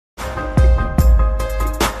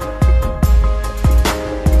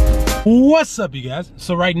What's up, you guys?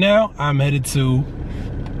 So right now I'm headed to,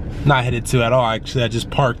 not headed to at all actually, I just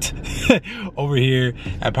parked over here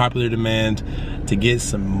at Popular Demand to get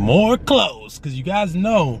some more clothes, because you guys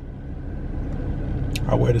know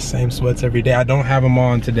I wear the same sweats every day. I don't have them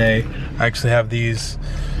on today. I actually have these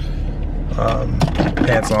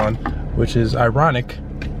pants on, which is ironic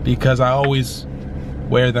because I always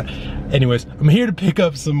wear them. Anyways, I'm here to pick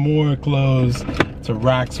up some more clothes to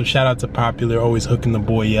rock, so shout out to Popular, always hooking the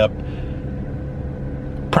boy up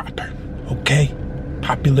proper, okay?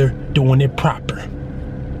 Popular doing it proper.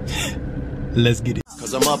 Let's get it.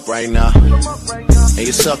 Cause I'm up right now, and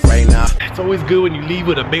you suck right now. It's always good when you leave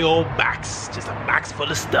with a big old box, just a box full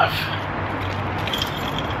of stuff.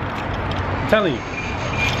 I'm telling you.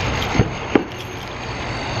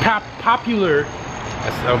 Popular,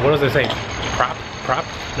 what was I saying?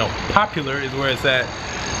 No, Popular is where it's at.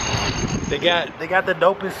 They got the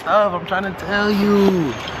dopest stuff, I'm trying to tell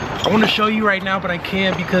you. I want to show you right now, but I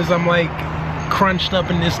can't because I'm like crunched up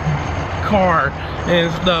in this car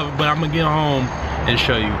and stuff, but I'm gonna get home and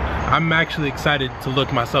show you. I'm actually excited to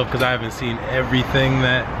look myself because I haven't seen everything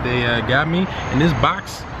that they got me, and this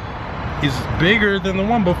box is bigger than the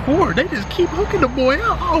one before. They just keep hooking the boy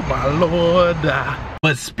up. Oh my lord.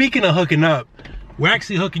 But speaking of hooking up, we're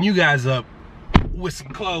actually hooking you guys up with some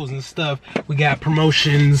clothes and stuff. We got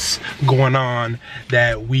promotions going on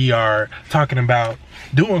that we are talking about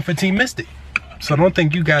doing for Team Mystic. So don't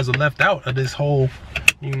think you guys are left out of this whole,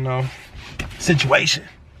 you know, situation.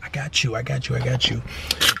 I got you.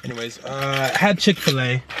 Anyways, I had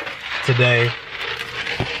Chick-fil-A today.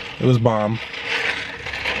 It was bomb.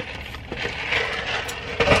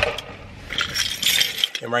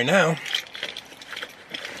 And right now,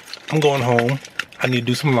 I'm going home. I need to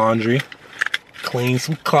do some laundry, clean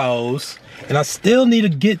some clothes, and I still need to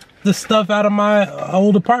get the stuff out of my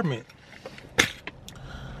old apartment.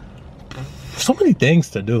 So many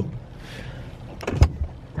things to do.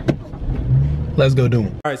 Let's go do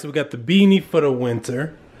them. All right, so we got the beanie for the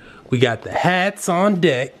winter. We got the hats on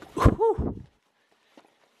deck. Whew.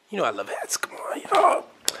 You know I love hats, come on, y'all.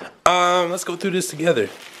 Let's go through this together.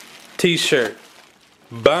 T-shirt,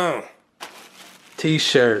 boom.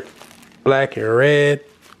 T-shirt, black and red,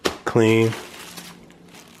 clean.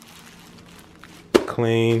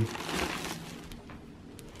 Clean,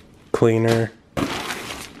 cleaner.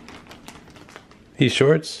 These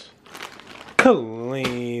shorts,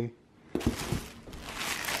 clean.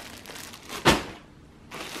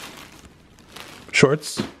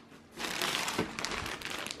 Shorts,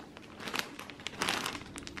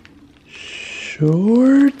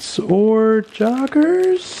 shorts or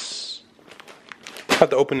joggers?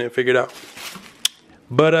 Have to open it and figure it out.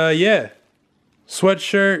 But yeah,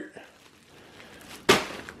 sweatshirt.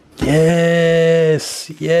 Yes.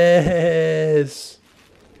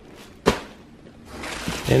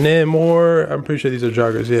 And then more, I'm pretty sure these are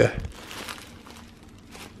joggers, yeah.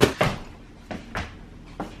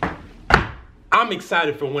 I'm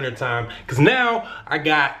excited for wintertime because now I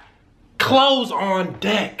got clothes on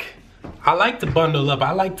deck. I like to bundle up.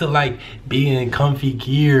 I like to be in comfy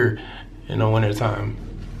gear in the wintertime.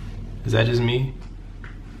 Is that just me?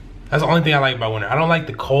 That's the only thing I like about winter. I don't like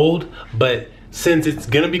the cold, but since it's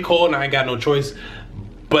gonna be cold and I ain't got no choice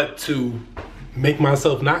but to make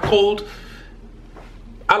myself not cold,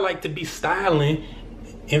 I like to be styling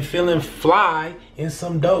and feeling fly in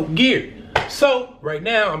some dope gear. So right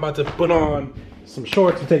now I'm about to put on some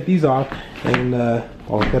shorts and take these off, and oh,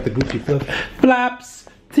 I got the Gucci flaps,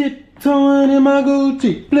 tiptoeing in my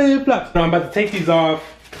Gucci flip flops. Now I'm about to take these off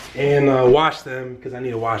and wash them because I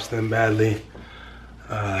need to wash them badly.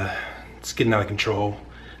 It's getting out of control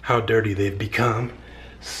how dirty they've become.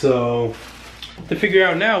 So to figure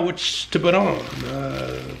out now which to put on,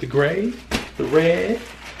 the gray, the red,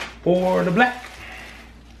 or the black.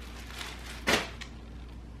 I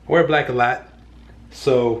wear black a lot,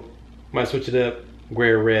 so might switch it up, gray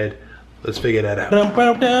or red. Let's figure that out.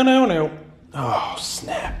 Oh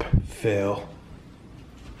snap, fail.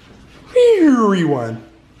 Rewind.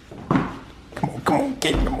 Come on,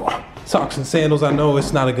 get me more. Socks and sandals, I know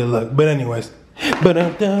it's not a good look, but anyways. I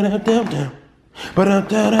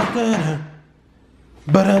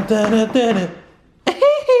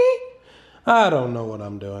don't know what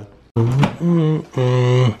I'm doing.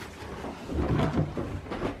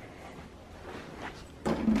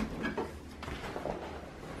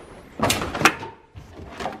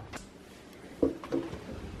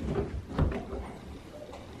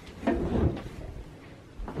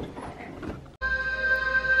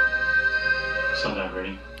 So not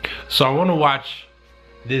ready. So I want to watch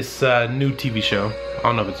this new TV show. I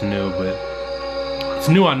don't know if it's new, but It's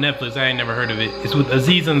new on Netflix. I ain't never heard of it. It's with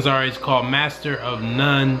Aziz Ansari. It's called Master of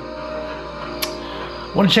None.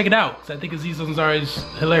 I want to check it out because I think Aziz Ansari is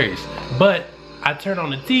hilarious. But I turned on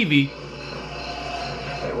the TV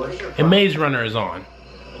and Maze Runner is on.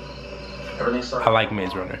 I like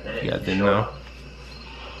Maze Runner. If you guys didn't know.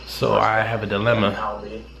 So I have a dilemma.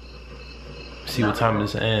 See what time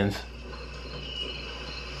this ends.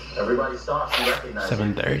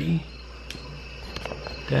 7:30.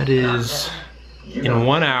 That is in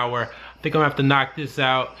 1 hour. I think I'm gonna have to knock this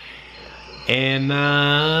out. And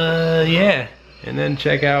yeah. And then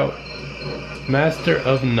check out Master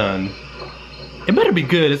of None. It better be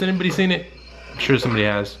good. Has anybody seen it? I'm sure somebody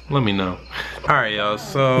has. Let me know. Alright, y'all.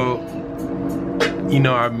 So, you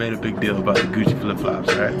know I've made a big deal about the Gucci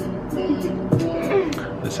flip-flops, right?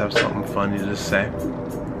 Let's have something funny to say.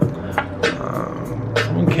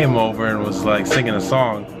 Someone came over and was like singing a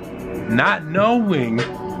song, not knowing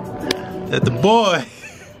that the boy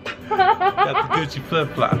got the Gucci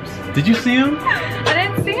flip-flops. Did you see him? I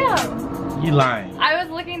didn't see him. You lying. I was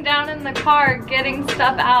looking down in the car getting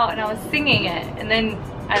stuff out and I was singing it. And then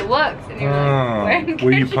I looked and you were like, wearing Gucci.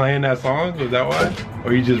 Were you playing that song? Was that why?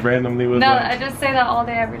 Or you just randomly was No, like, I just say that all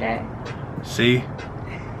day, every day. See?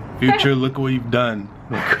 Future, look what you've done.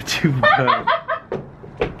 Look what you've done.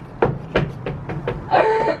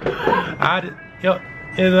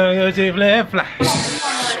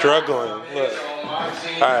 Struggling. Look.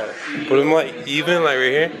 Alright. Put them like even, like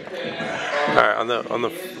right here. Alright, on the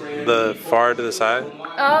far to the side.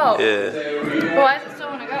 Oh. Yeah. But why does it still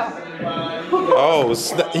want to go? Oh,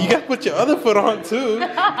 you gotta put your other foot on too. You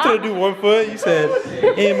gotta do one foot. You said,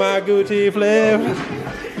 in my Gucci flip.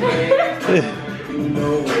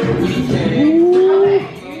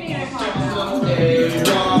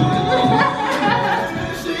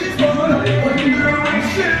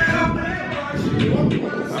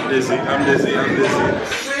 I'm dizzy.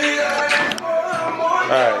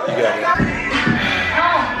 Alright, you got it.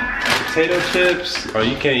 Potato chips. Oh,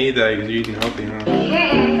 you can't eat that because you're eating healthy, huh?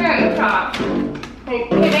 Are you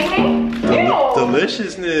kidding me? Ew.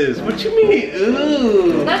 Deliciousness. What you mean?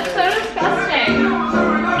 Ooh. That's so disgusting.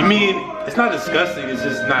 You mean it's not disgusting? It's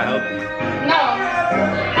just not healthy. No. I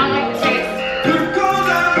don't like the taste.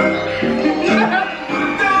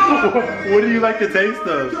 What do you like the taste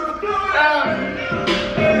of?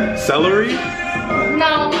 Celery? No, I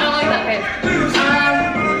don't like that taste.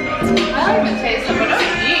 I like the taste of it. What do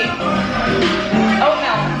you eat?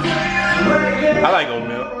 Oatmeal. I like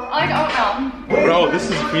oatmeal. I like oatmeal. Bro, this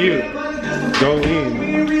is for you. Jolene.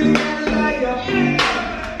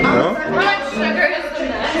 No? How much sugar is in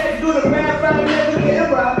this?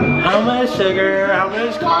 How much sugar? How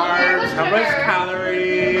much carbs? How much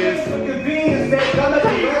calories?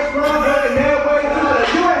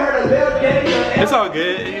 It's all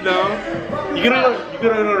good, you know. You're gonna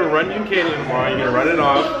go to Runyon Canyon tomorrow. You're gonna run it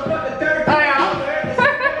off. Oh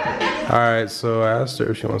yeah. Alright, so I asked her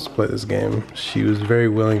if she wants to play this game. She was very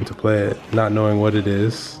willing to play it, not knowing what it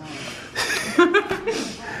is.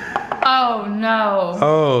 Oh no.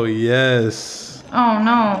 Oh yes. Oh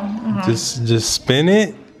no. Just spin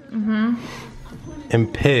it. And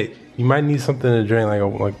pick. You might need something to drink,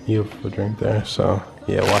 like you have a drink there. So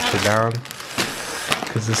yeah, wash it down.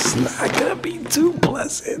 Cause it's not gonna be too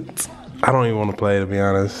pleasant. I don't even want to play, to be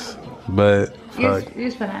honest. But fuck.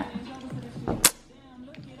 You spin it.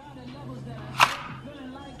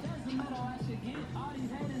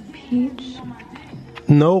 Peach.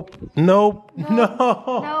 Nope. No.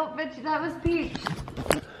 No, but that was peach.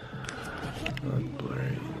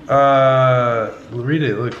 Read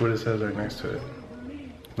it. Look what it says right next to it.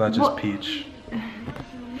 Not just peach.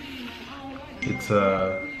 It's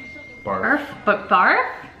barf. Barf? But barf?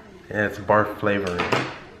 Yeah, it's barf flavoring.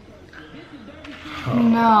 Oh.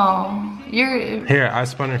 No. You're... Here, I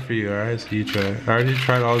spun it for you, alright? So you try. I already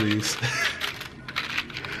tried all these.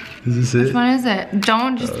 Is this it? Which one is it?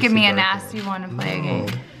 Don't just give me a nasty one to play a game.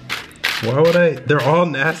 Why would I? They're all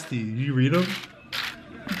nasty. You read them?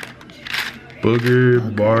 Booger,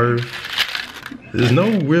 barf. There's no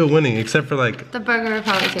real winning except for like the burger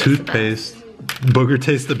probably tastes toothpaste. The best. Booger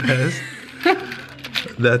tastes the best.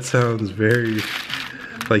 That sounds very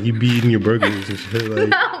like you be eating your burgers and shit. Like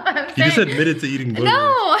No, you just admitted to eating boogers.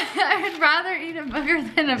 No, I'd rather eat a booger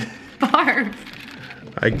than a barf.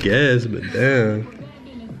 I guess, but damn.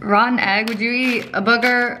 Rotten egg? Would you eat a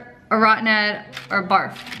booger, a rotten egg, or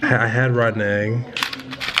barf? I had rotten egg.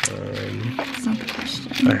 That's not the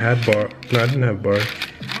question. I had barf. No, I didn't have barf.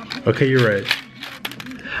 Okay, you're right.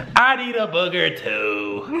 I'd eat a booger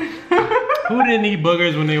too. Who didn't eat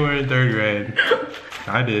boogers when they were in 3rd grade?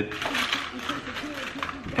 I did.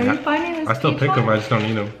 Are you finding this? I still pick them, I just don't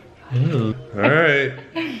eat them. Ew. All right.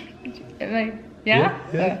 Like, yeah?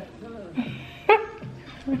 Yeah.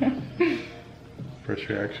 First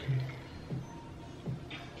reaction.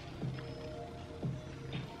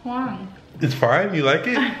 Wow. It's fine. You like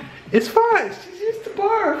it? It's fine. She's used to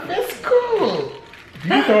barf. That's cool. You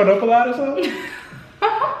been throwing up a lot or something?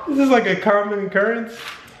 This is like a common occurrence.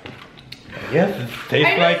 Yes, it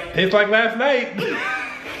tastes like last night. I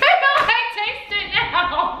taste it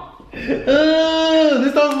now.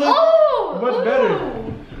 This doesn't look much better.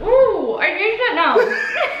 Ooh, I taste it now.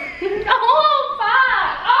 Oh,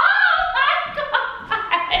 fuck. Oh, my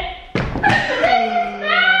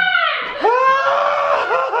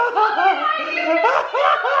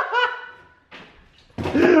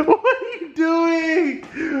God. What are you doing?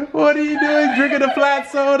 What are you doing? Drinking a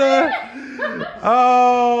flat soda?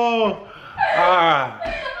 Oh. Ah. I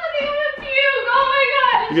think it's puke. Oh my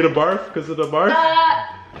God. You gonna barf because of the barf?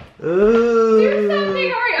 Do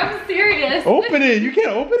something, or I'm serious. Open it. You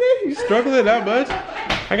can't open it? You struggling that much?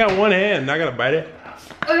 I got one hand. I gotta bite it.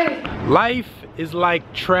 Okay. Life is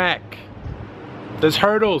like track. There's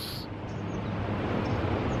hurdles.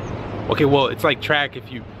 Okay, well, it's like track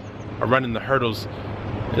if you are running the hurdles.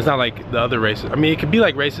 It's not like the other races. I mean, it could be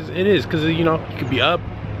like races. It is, because, you know, you could be up,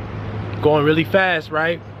 going really fast,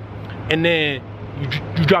 right? And then you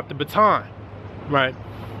drop the baton, right?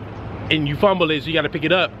 And you fumble it, so you gotta pick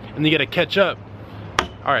it up, and then you gotta catch up.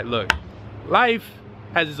 All right, look. Life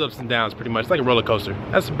has its ups and downs, pretty much. It's like a roller coaster.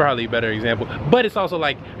 That's probably a better example. But it's also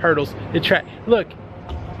like hurdles. The track. Look.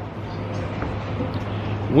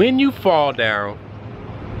 When you fall down,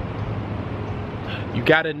 you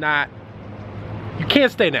gotta not, you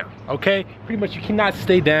can't stay down, okay? Pretty much you cannot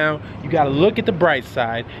stay down. You gotta look at the bright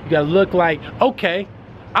side. You gotta look like, okay,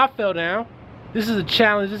 I fell down. This is a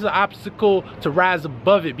challenge, this is an obstacle to rise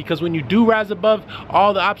above it, because when you do rise above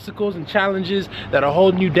all the obstacles and challenges that are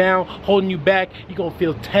holding you down, holding you back, you're gonna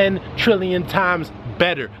feel 10 trillion times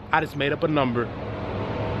better. I just made up a number.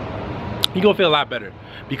 You're gonna feel a lot better,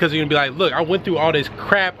 because you're gonna be like, look, I went through all this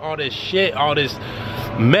crap, all this shit, all this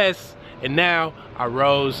mess, and now I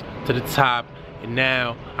rose to the top, and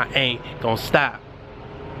now I ain't gonna stop.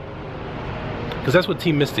 Because that's what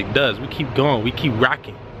Team Mystic does. We keep going, we keep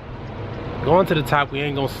rocking. Going to the top, we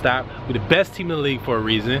ain't gonna stop. We're the best team in the league for a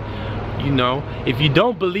reason. You know, if you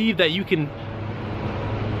don't believe that you can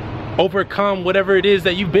overcome whatever it is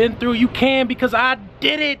that you've been through, you can, because I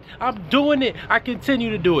did it. I'm doing it. I continue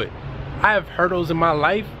to do it. I have hurdles in my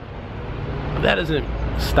life, but that doesn't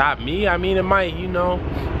stop me. I mean, it might, you know,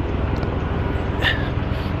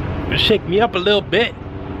 shake me up a little bit,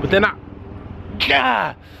 but then I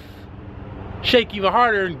shake even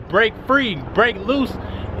harder and break free, break loose,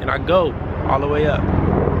 and I go all the way up,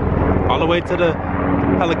 all the way to the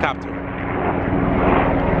helicopter.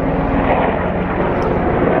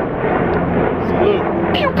 Salute.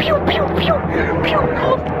 Pew, pew, pew, pew, pew,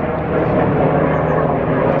 pew.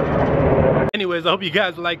 Anyways, I hope you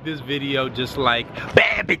guys like this video, just like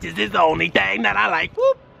bad bitches is the only thing that I like.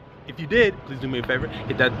 Whoop. If you did, please do me a favor,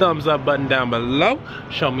 hit that thumbs up button down below,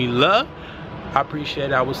 show me love. I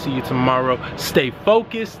appreciate it. I will see you tomorrow. Stay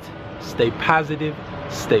focused, stay positive,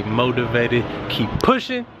 stay motivated, keep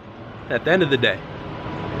pushing. At the end of the day,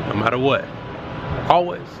 no matter what,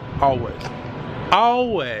 always, always,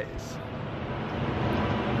 always,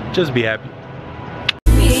 just be happy.